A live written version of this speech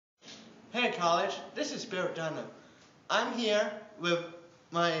Hey college, this is Barret. I'm here with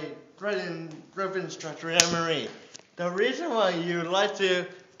my grade instructor, Anne Marie. The reason why you like to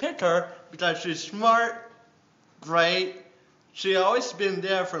pick her because she's smart, great. She always been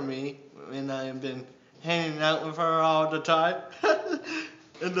there for me when I've been hanging out with her all the time.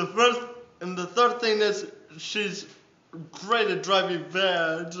 and the third thing is she's great at driving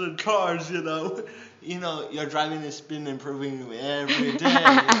vans and cars. Your driving has been improving every day.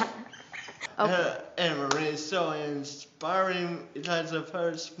 Okay. Anne Marie is so inspiring because of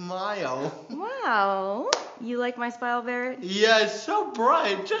her smile. Wow. You like my smile, Barret? Yeah, it's so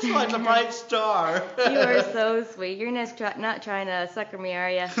bright, just like a bright star. You are so sweet. You're not trying to sucker me, are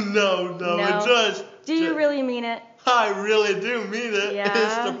you? No, No. it does. Do you really mean it? I really do mean it. Yeah?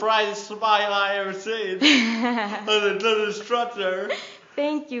 It's the brightest smile I ever seen. And a good instructor.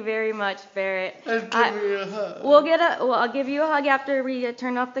 Thank you very much, Barret. And give me a hug. I'll give you a hug after we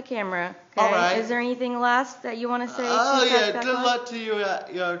turn off the camera. Okay? All right. Is there anything last that you want to say? Oh yeah, good luck to you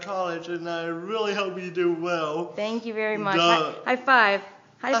at your college, and I really hope you do well. Thank you very much. Duh. High five.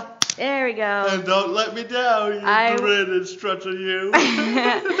 There we go. And don't let me down, you great instructor, you.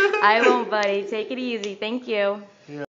 I won't, buddy. Take it easy. Thank you.